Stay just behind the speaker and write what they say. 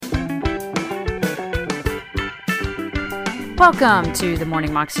Welcome to the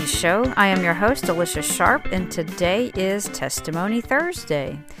Morning Moxie Show. I am your host, Alicia Sharp, and today is Testimony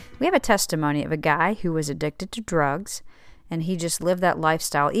Thursday. We have a testimony of a guy who was addicted to drugs, and he just lived that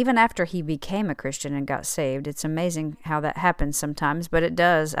lifestyle even after he became a Christian and got saved. It's amazing how that happens sometimes, but it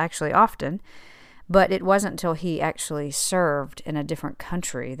does actually often. But it wasn't until he actually served in a different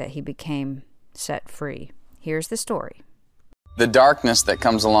country that he became set free. Here's the story. The darkness that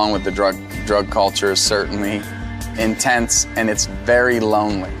comes along with the drug culture is certainly intense, and it's very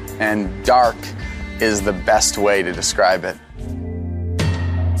lonely, and dark is the best way to describe it.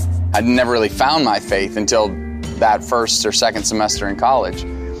 I'd never really found my faith until that first or second semester in college,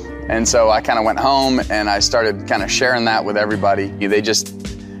 and so I kind of went home and I started kind of sharing that with everybody. They just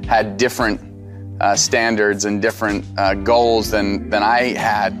had different standards and different goals than I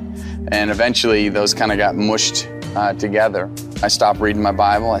had, and eventually those kind of got mushed together. I stopped reading my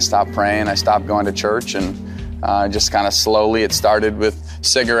Bible, I stopped praying, I stopped going to church, and just kind of slowly it started with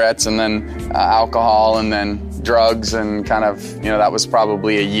cigarettes and then alcohol and then drugs, and kind of, that was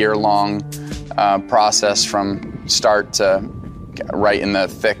probably a year-long process from start to right in the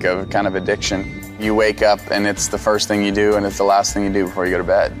thick of kind of addiction. You wake up and it's the first thing you do and it's the last thing you do before you go to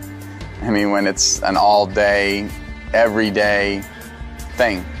bed. I mean, when it's an all-day, everyday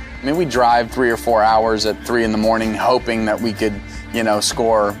thing. I mean, we drive 3 or 4 hours at 3 in the morning hoping that we could,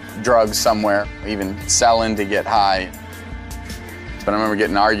 score drugs somewhere, even selling to get high. But I remember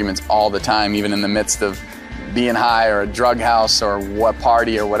getting arguments all the time, even in the midst of being high or a drug house or what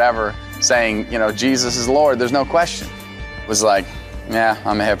party or whatever, saying, Jesus is Lord, there's no question. It was like, yeah,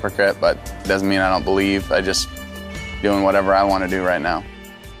 I'm a hypocrite, but it doesn't mean I don't believe. I just doing whatever I want to do right now.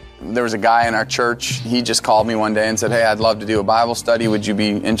 There was a guy in our church, he just called me one day and said, hey, I'd love to do a Bible study. Would you be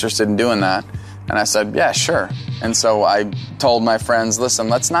interested in doing that? And I said, yeah, sure. And so I told my friends, listen,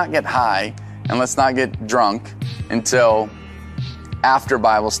 let's not get high and let's not get drunk until after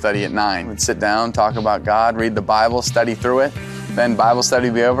Bible study at 9. We'd sit down, talk about God, read the Bible, study through it. Then Bible study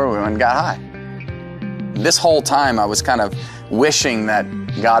would be over, we went and got high. This whole time I was kind of wishing that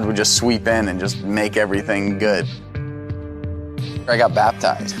God would just sweep in and just make everything good. I got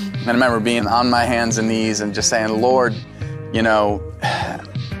baptized. And I remember being on my hands and knees and just saying, Lord,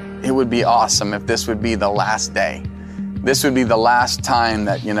 it would be awesome if this would be the last day. This would be the last time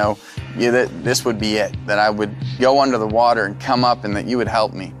that, this would be it, that I would go under the water and come up and that you would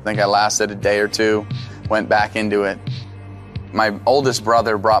help me. I think I lasted a day or two, went back into it. My oldest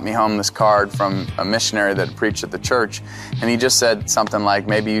brother brought me home this card from a missionary that preached at the church, and he just said something like,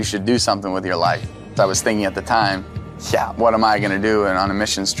 maybe you should do something with your life. I was thinking at the time, yeah, what am I going to do on a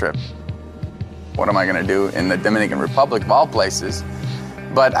missions trip? What am I going to do in the Dominican Republic, of all places?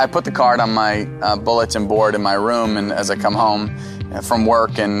 But I put the card on my bulletin board in my room, and as I come home from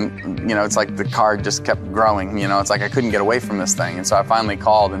work, and it's like the card just kept growing. It's like I couldn't get away from this thing. And so I finally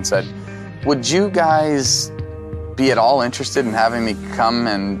called and said, would you guys be at all interested in having me come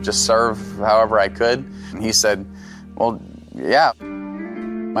and just serve however I could? And he said, well, yeah.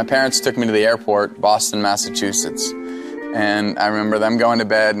 My parents took me to the airport, Boston, Massachusetts. And I remember them going to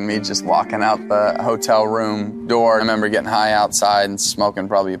bed and me just walking out the hotel room door. I remember getting high outside and smoking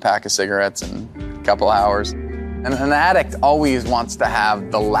probably a pack of cigarettes in a couple hours. And an addict always wants to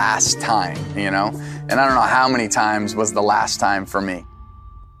have the last time, And I don't know how many times was the last time for me.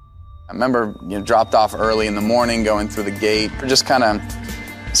 I remember dropped off early in the morning, going through the gate, just kind of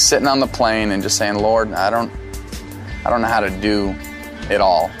sitting on the plane and just saying, Lord, I don't know how to do it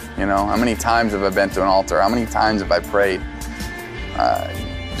all. How many times have I been to an altar? How many times have I prayed?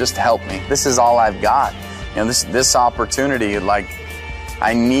 Just help me. This is all I've got. This opportunity,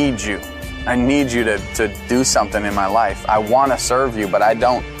 I need you. I need you to do something in my life. I want to serve you, but I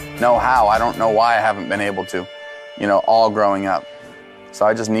don't know how. I don't know why I haven't been able to, all growing up. So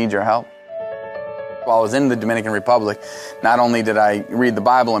I just need your help. While I was in the Dominican Republic, not only did I read the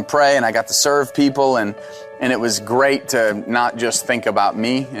Bible and pray, and I got to serve people, and it was great to not just think about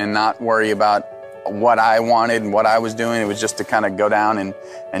me and not worry about what I wanted and what I was doing. It was just to kind of go down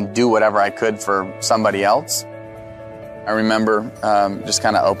and do whatever I could for somebody else. I remember just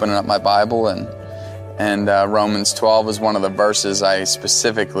kind of opening up my Bible, and Romans 12 is one of the verses I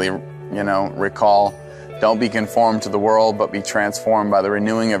specifically, recall. Don't be conformed to the world, but be transformed by the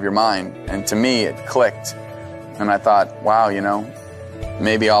renewing of your mind. And to me, it clicked. And I thought, wow,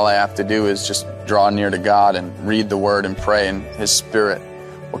 maybe all I have to do is just draw near to God and read the Word and pray, and His Spirit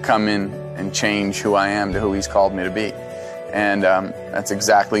will come in and change who I am to who He's called me to be. And that's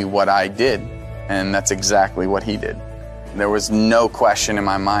exactly what I did, and that's exactly what He did. There was no question in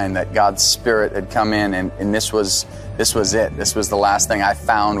my mind that God's Spirit had come in, and this was it. This was the last thing. I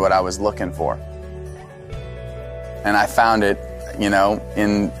found what I was looking for. And I found it,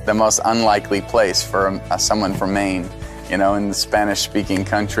 in the most unlikely place for someone from Maine, in the Spanish-speaking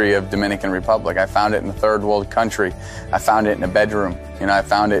country of Dominican Republic. I found it in a third world country. I found it in a bedroom. I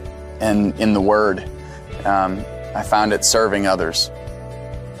found it in the Word. I found it serving others.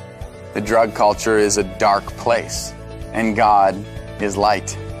 The drug culture is a dark place, and God is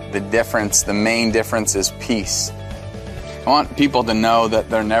light. The main difference is peace. I want people to know that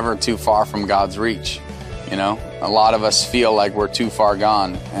they're never too far from God's reach. A lot of us feel like we're too far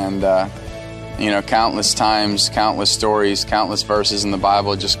gone, and countless times, countless stories, countless verses in the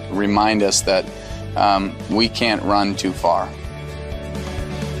Bible just remind us that we can't run too far.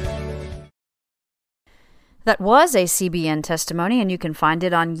 That was a CBN testimony, and you can find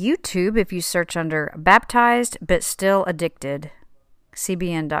it on YouTube if you search under Baptized But Still Addicted,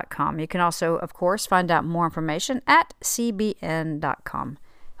 cbn.com. You can also, of course, find out more information at cbn.com.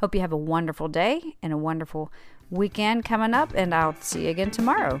 Hope you have a wonderful day and a wonderful weekend coming up, and I'll see you again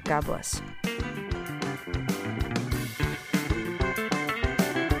tomorrow. God bless.